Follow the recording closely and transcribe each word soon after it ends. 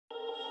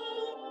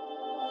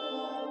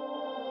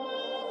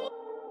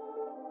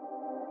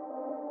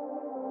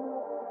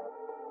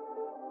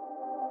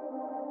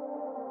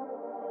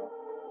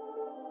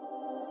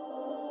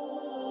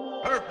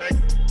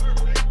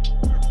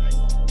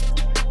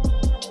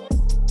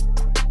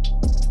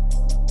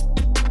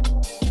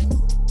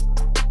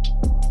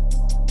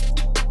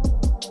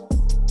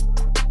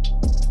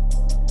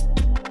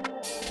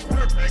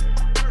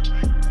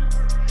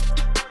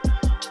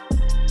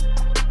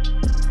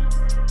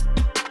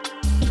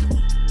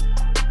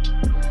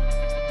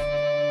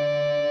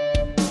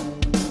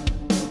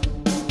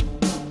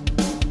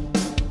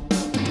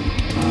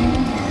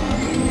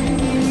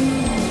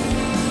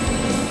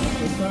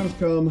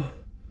Come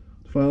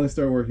to finally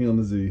start working on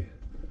the Z.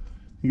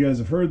 You guys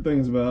have heard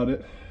things about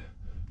it,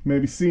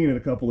 maybe seen it a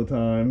couple of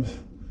times,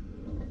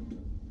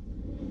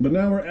 but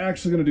now we're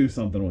actually going to do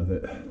something with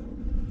it.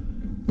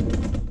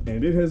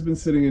 And it has been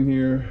sitting in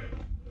here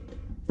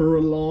for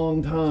a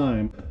long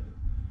time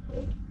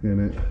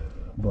in it,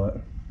 but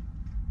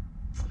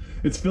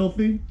it's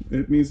filthy,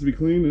 it needs to be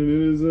cleaned, and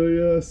it is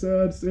a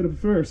sad state of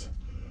affairs.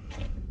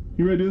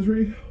 You ready to do this,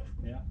 Reed?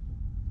 Yeah.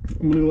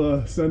 I'm going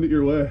to send it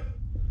your way.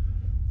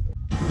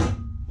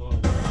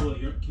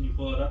 Can you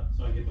pull it up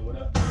so I get the wood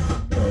up?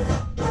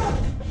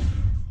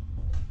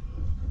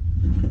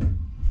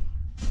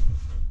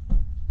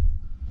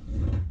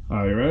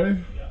 Are you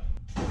ready? Yeah.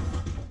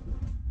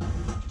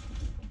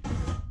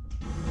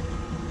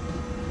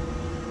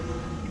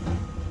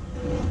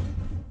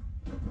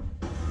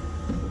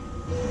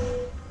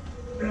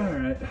 All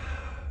right.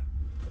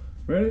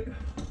 Ready?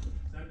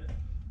 Send it.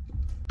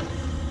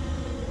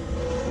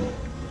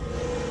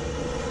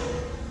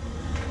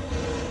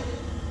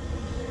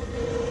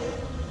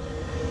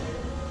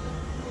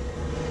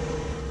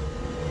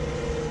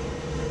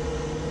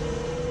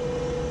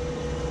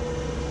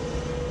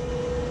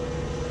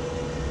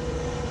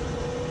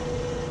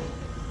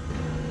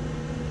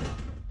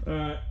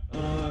 Alright,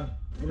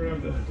 we're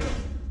gonna have to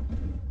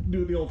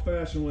do it the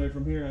old-fashioned way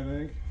from here, I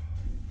think.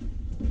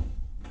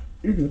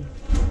 You're good.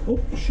 Oh,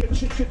 shit.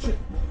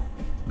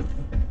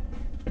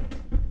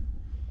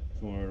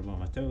 Or on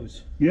my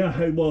toes. Yeah,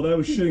 hey, well, that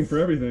was shitting for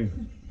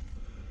everything.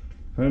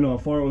 I didn't know how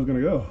far it was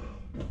gonna go.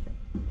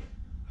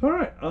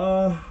 Alright,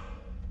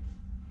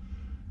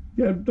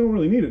 yeah, don't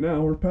really need it now.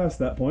 We're past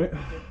that point.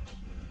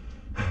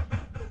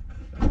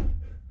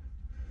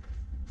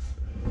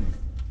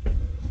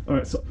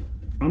 Alright, so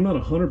I'm not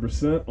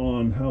 100%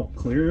 on how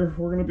clear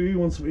we're gonna be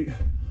once we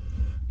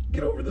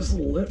get over this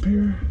little lip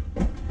here.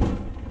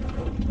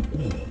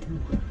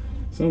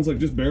 Sounds like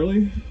just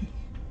barely.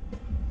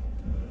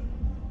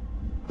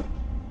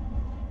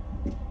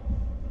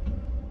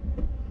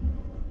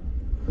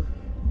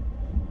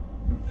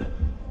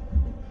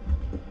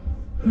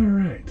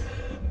 Alright.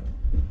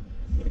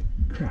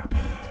 Crap,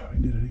 we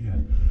did it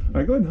again.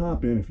 Alright, go ahead and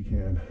hop in if you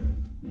can.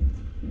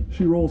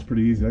 She rolls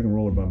pretty easy, I can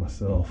roll her by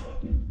myself.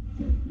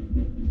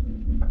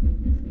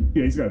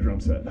 Yeah, he's got a drum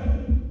set.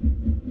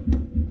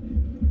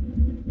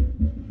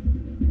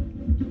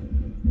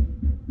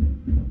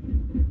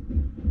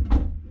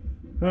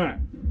 Alright,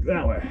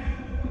 that way.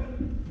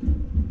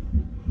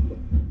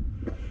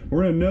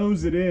 We're gonna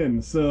nose it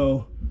in,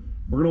 so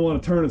we're gonna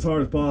want to turn as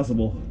hard as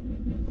possible.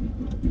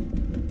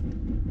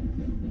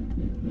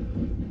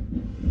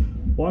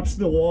 Watch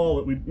the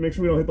wall, make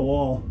sure we don't hit the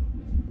wall.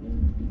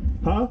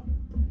 Huh?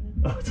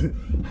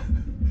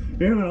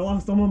 Damn it, I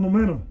lost all my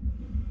momentum.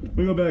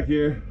 We go back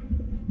here.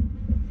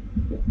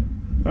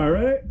 All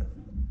right.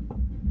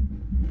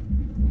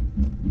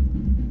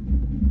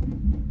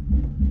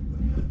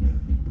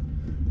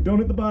 Don't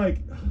hit the bike.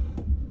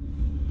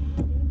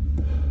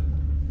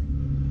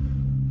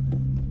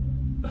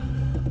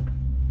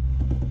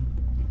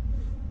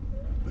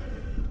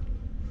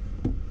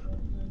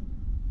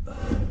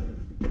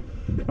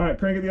 All right,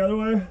 crank it the other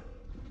way.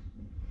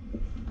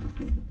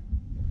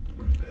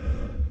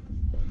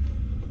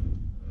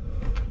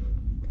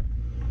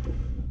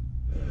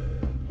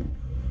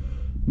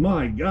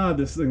 My God,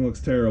 this thing looks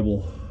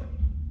terrible.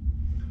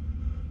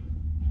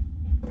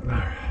 All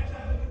right.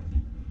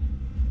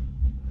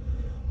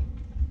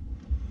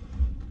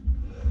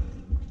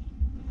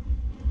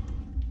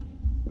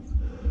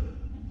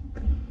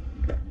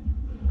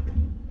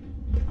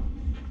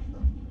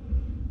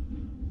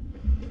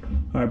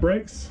 All right,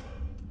 brakes.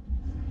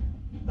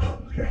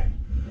 Okay,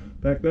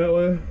 back that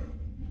way.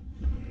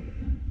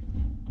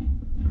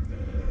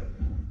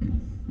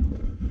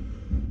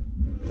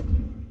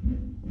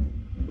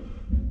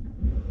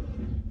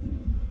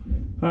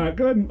 All right,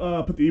 go ahead and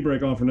put the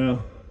e-brake on for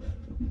now.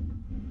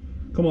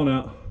 Come on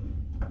out.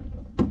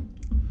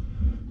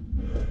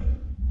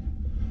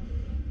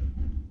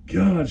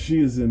 God, she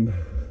is in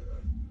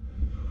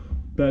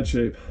bad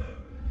shape.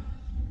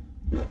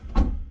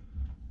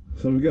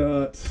 So we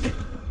got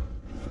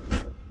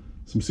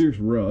some serious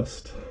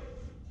rust.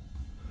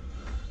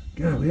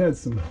 God, we had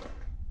some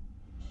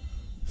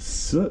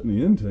soot in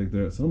the intake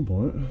there at some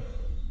point.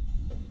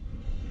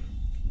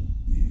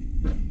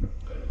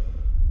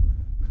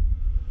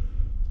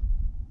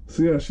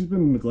 So yeah, she's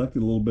been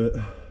neglected a little bit.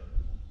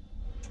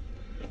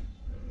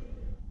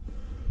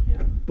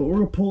 Yeah. But we're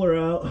gonna pull her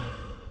out,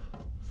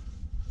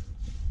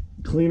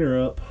 clean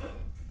her up.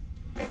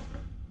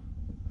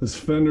 This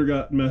fender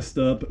got messed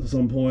up at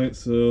some point,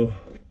 so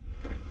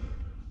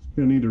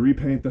Gonna need to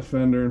repaint the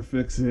fender and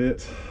fix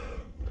it.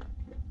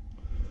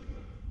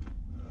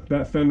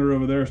 That fender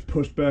over there is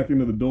pushed back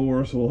into the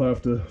door, so we'll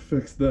have to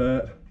fix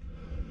that.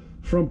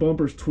 Front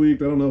bumper's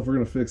tweaked. I don't know if we're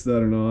gonna fix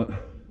that or not,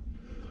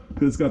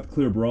 because it's got the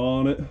clear bra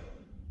on it.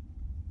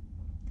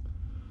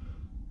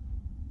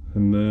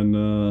 And then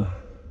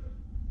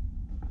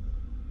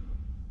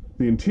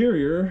the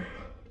interior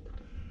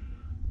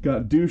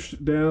got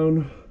douched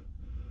down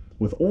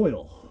with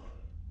oil,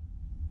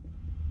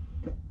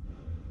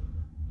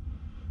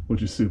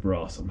 which is super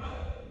awesome.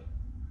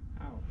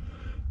 Ow.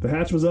 The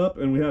hatch was up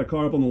and we had a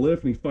car up on the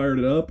lift and he fired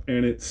it up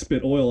and it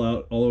spit oil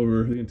out all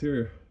over the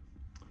interior.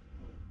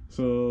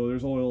 So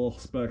there's oil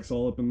specks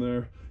all up in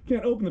there.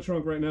 Can't open the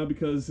trunk right now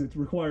because it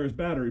requires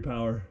battery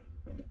power.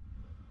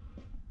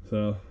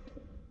 So,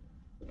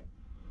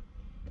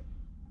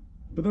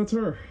 but that's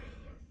her.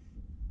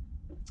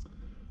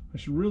 I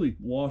should really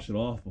wash it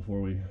off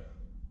before we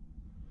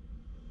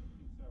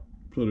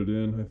put it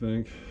in, I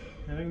think.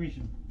 I think we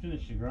should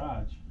finish the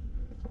garage.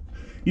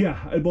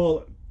 Yeah,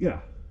 well, yeah.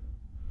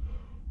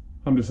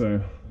 I'm just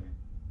saying.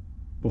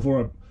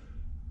 Before I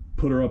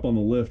put her up on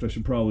the lift, I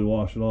should probably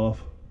wash it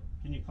off.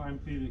 Can you climb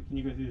through can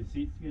you go through the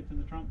seats to get to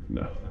the trunk?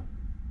 No.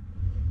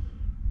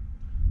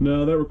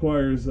 No, that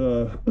requires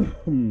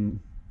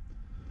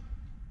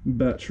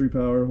battery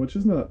power, which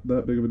is not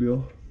that big of a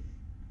deal.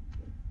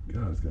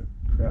 God, it's got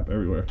crap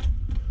everywhere.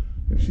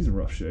 Yeah, she's in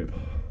rough shape.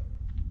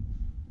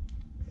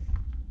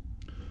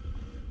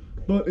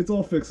 But it's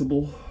all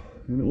fixable,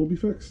 and it will be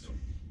fixed.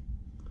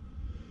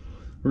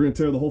 We're going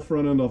to tear the whole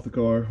front end off the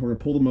car. We're going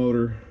to pull the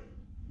motor.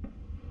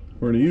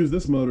 We're going to use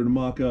this motor to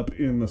mock up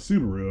in the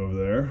Subaru over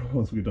there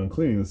once we get done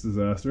cleaning this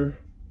disaster.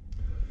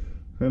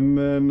 And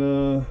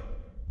then,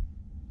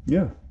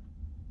 yeah.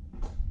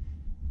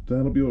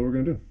 That'll be what we're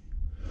going to do.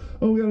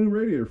 Oh, we got a new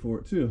radiator for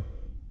it, too.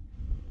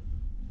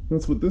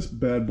 That's what this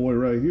bad boy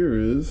right here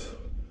is.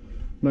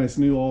 Nice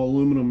new all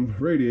aluminum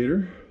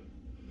radiator.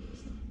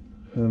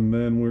 And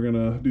then we're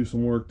gonna do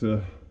some work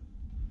to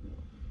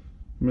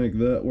make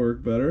that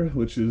work better,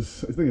 which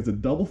is, I think it's a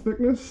double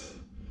thickness.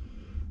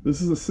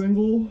 This is a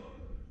single.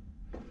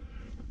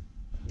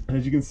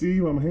 As you can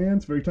see on my hand,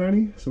 it's very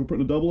tiny, so we're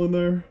putting a double in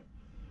there.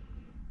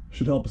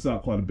 Should help us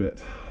out quite a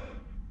bit.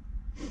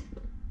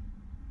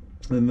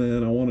 And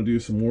then I want to do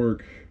some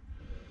work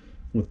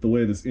with the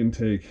way this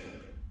intake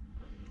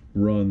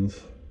runs.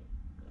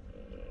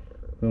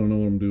 I don't know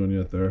what I'm doing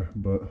yet there,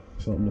 but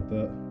something with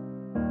that.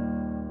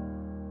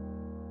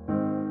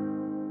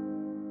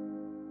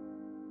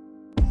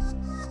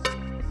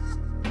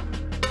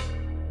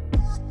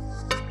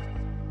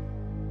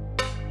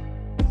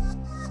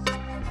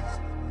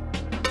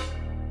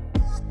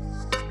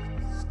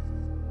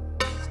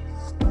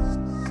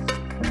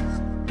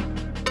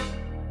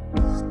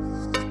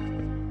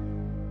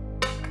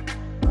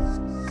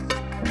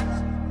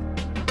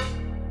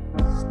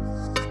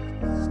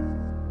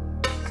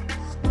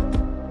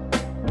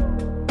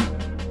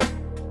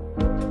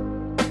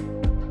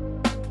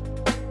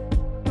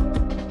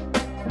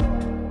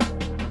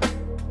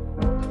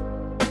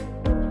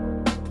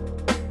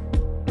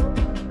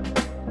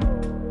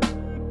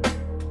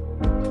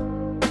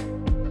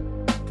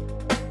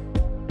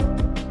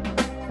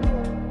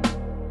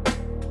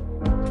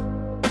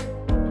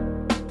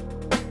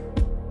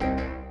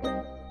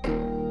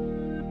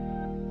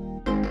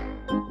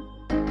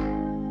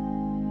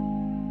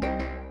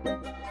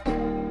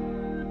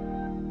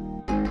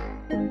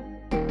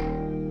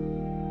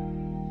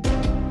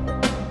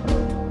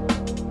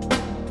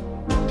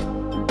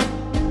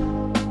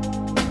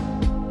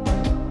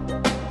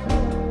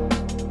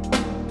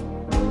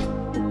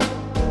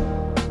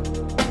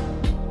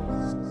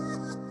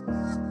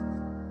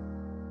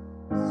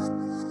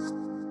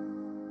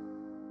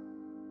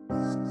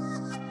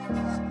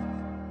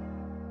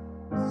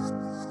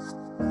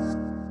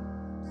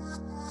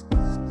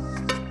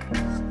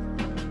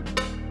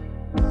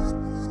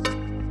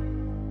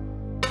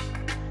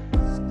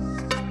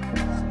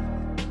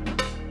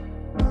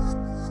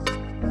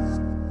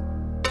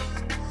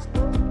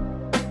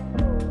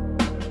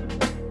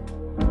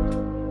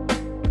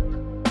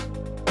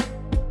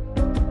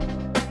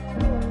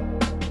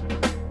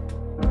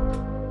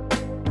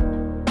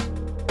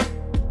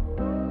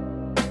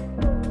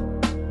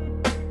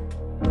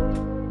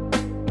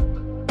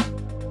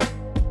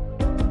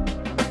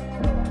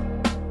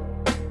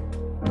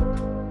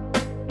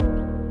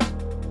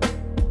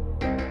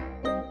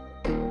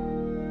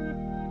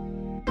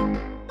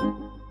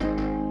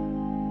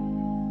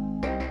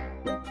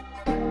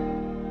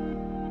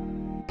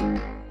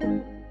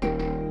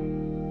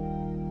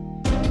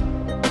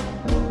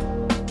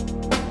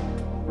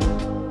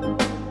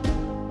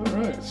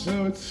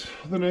 So it's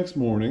the next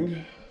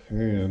morning,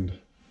 and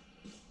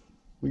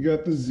we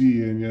got the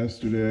Z in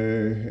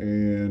yesterday,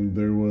 and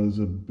there was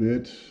a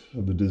bit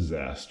of a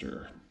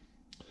disaster.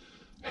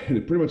 And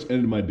it pretty much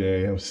ended my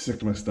day. I was sick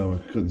to my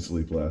stomach, couldn't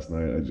sleep last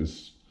night. It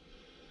was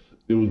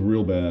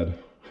real bad.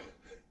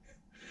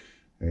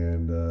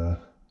 And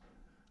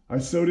I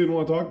so didn't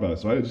want to talk about it,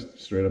 so I just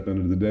straight up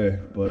ended the day.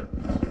 But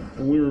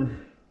when we were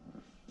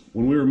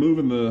when we were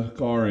moving the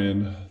car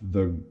in,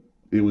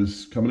 it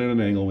was coming at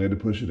an angle. We had to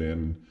push it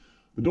in.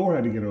 The door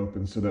had to get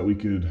open so that we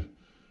could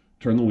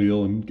turn the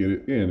wheel and get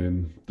it in.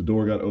 And the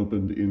door got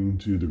opened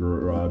into the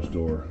garage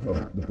door,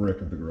 the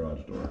brick of the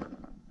garage door.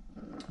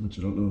 Which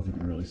I don't know if you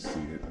can really see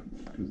it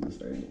because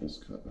this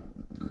angle's kind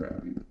of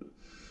crappy.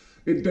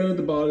 It dented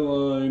the body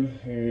line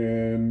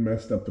and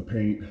messed up the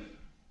paint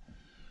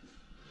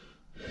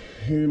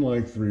in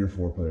like 3 or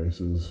 4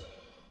 places.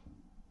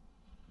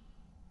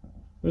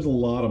 There's a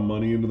lot of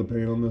money into the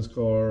paint on this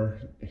car,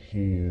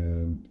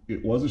 and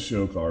it was a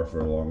show car for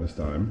the longest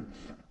time.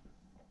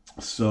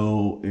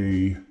 So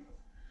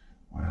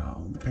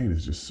wow, the paint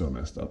is just so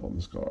messed up on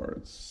this car.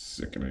 It's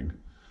sickening.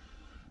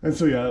 And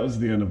so yeah, that was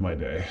the end of my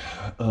day.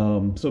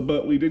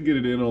 But we did get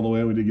it in all the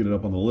way. We did get it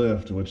up on the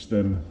lift, which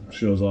then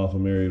shows off a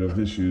myriad of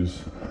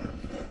issues.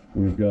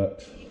 We've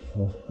got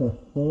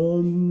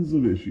tons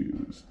of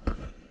issues.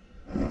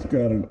 It's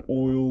got an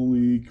oil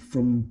leak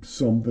from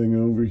something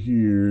over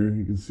here.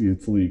 You can see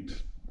it's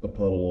leaked a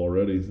puddle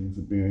already since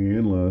it being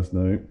in last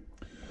night.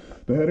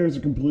 The headers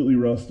are completely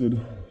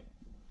rusted.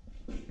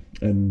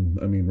 And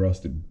I mean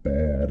rusted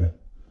bad.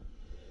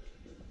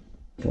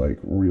 Like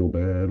real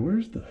bad.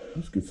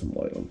 Let's get some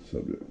light on the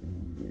subject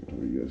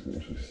where you guys can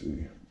actually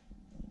see.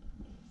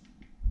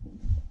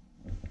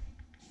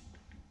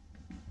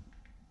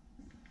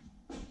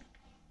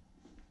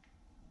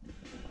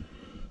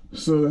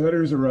 So the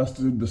headers are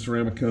rusted, the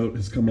ceramic coat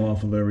has come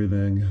off of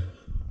everything.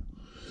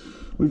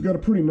 We've got a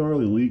pretty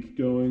gnarly leak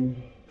going,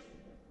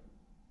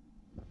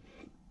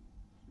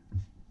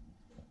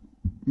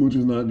 which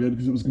is not good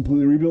because it was a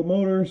completely rebuilt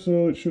motor,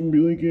 so it shouldn't be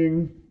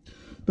leaking.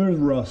 There's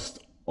rust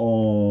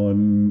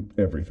on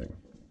everything.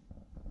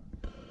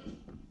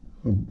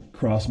 The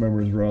cross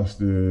member is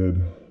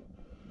rusted.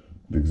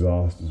 The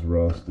exhaust is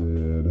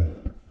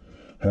rusted.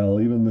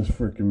 Hell, even this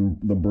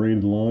the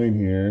braided line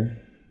here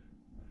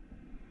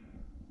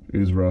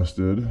is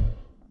rusted,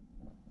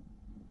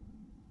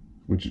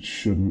 which it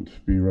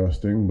shouldn't be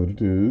rusting, but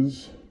it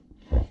is.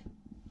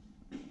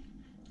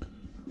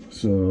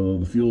 So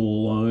the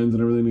fuel lines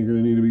and everything are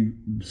going to need to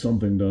be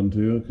something done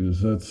to,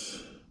 because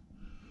that's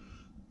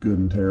good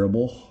and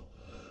terrible.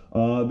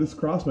 This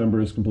cross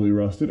member is completely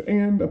rusted,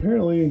 and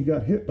apparently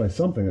got hit by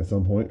something at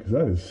some point,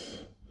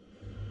 because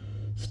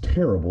it's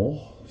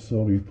terrible. So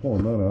I'll be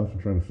pulling that off and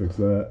trying to fix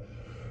that.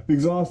 The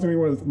exhaust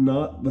anywhere that's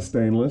not the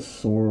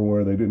stainless or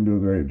where they didn't do a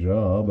great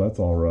job, that's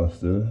all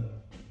rusted.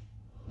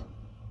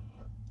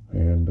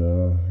 And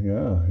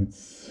yeah,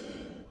 it's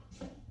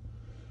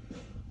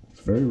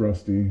very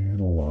rusty in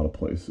a lot of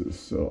places.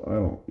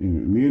 So the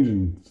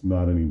engine's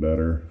not any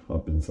better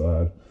up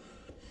inside.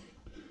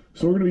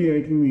 So we're going to be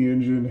yanking the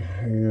engine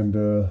and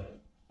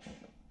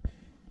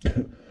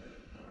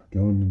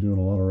going and doing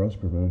a lot of rust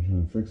prevention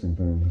and fixing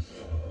things.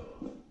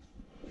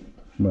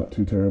 Not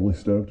too terribly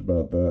stoked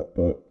about that,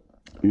 but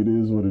it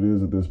is what it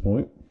is at this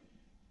point.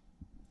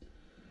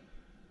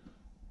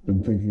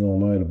 Been thinking all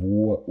night of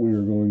what we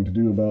are going to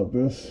do about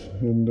this,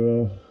 and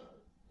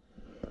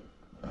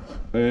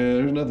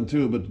there's nothing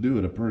to it but to do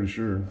it, I'm pretty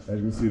sure. As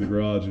you can see, the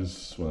garage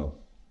is, well,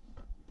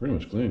 pretty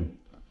much clean.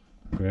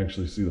 You can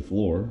actually see the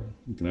floor.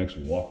 You can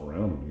actually walk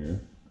around in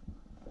here.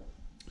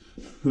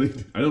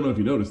 I don't know if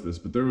you noticed this,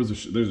 but there's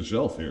a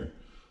shelf here,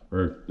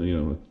 or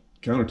a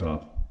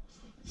countertop.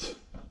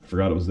 I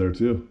forgot it was there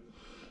too.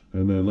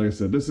 And then, like I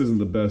said, this isn't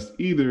the best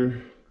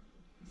either,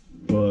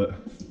 but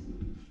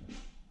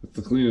it's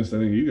the cleanest I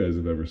think you guys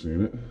have ever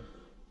seen it.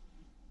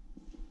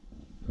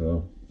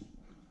 So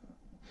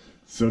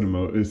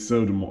it's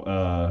so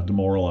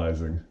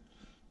demoralizing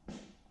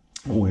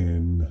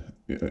when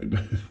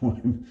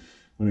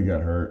it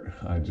got hurt.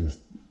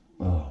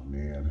 Oh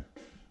man,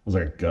 it was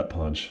like a gut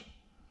punch.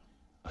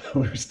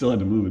 We still had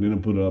to move it in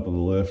and put it up on the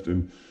lift,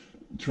 and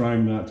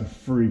trying not to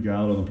freak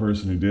out on the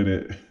person who did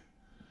it.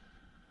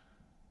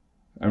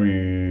 I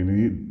mean,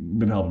 he'd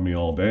been helping me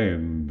all day,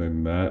 and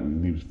then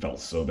and he felt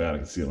so bad I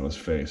could see it on his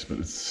face. But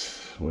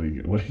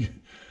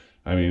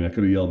I mean, I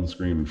could have yelled and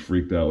screamed and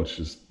freaked out, which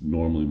is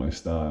normally my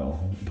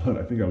style. But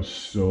I think I was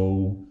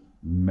so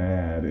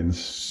mad and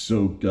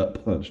so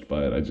gut punched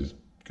by it, I just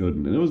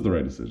couldn't. And it was the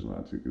right decision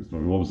not to, because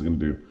what was it going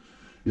to do?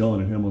 Yelling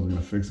at him wasn't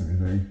going to fix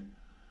anything.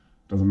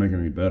 Doesn't make it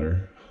any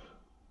better.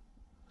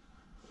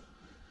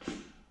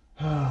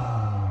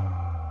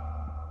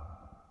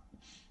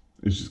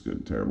 It's just good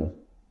and terrible.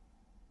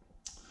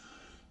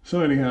 So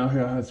anyhow,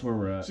 yeah, that's where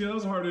we're at. See, that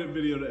was a hard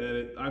video to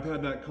edit. I've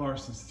had that car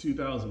since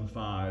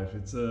 2005.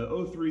 It's a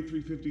 03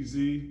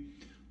 350Z.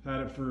 Had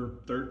it for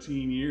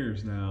 13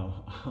 years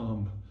now,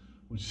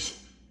 which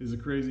is a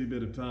crazy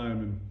bit of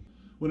time. And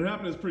when it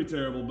happened, it was pretty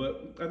terrible,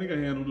 but I think I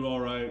handled it all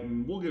right,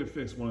 and we'll get it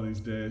fixed one of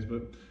these days.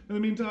 But in the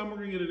meantime, we're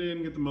gonna get it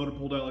in, get the motor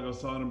pulled out like I was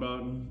talking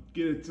about, and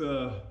get it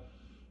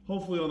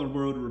hopefully on the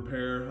road to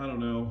repair. I don't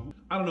know.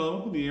 I'm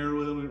up in the air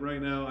with it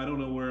right now. I don't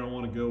know where I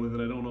want to go with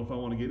it. I don't know if I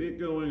want to get it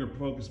going or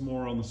focus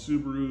more on the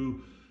Subaru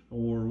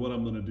or what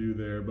I'm going to do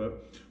there.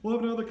 But we'll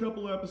have another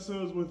couple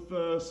episodes with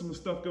some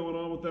stuff going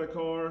on with that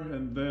car,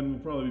 and then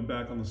we'll probably be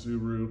back on the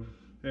Subaru.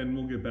 and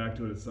we'll get back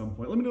to it at some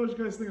point. Let me know what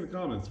you guys think in the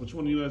comments. Which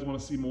one do you guys want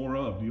to see more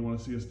of? Do you want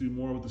to see us do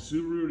more with the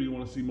Subaru, or do you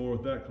want to see more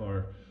with that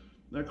car?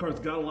 That car's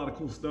got a lot of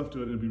cool stuff to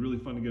it, and it'd be really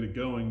fun to get it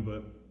going,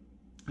 but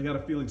I got a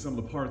feeling some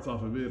of the parts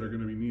off of it are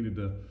going to be needed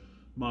to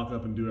mock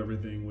up and do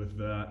everything with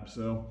that.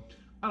 So,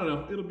 I don't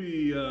know. It'll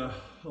be a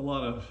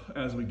lot of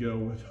as we go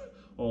with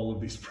all of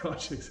these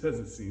projects, as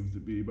it seems to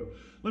be. But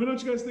let me know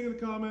what you guys think in the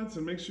comments,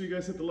 and make sure you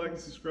guys hit the like and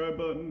subscribe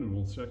button, and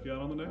we'll check you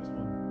out on the next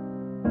one.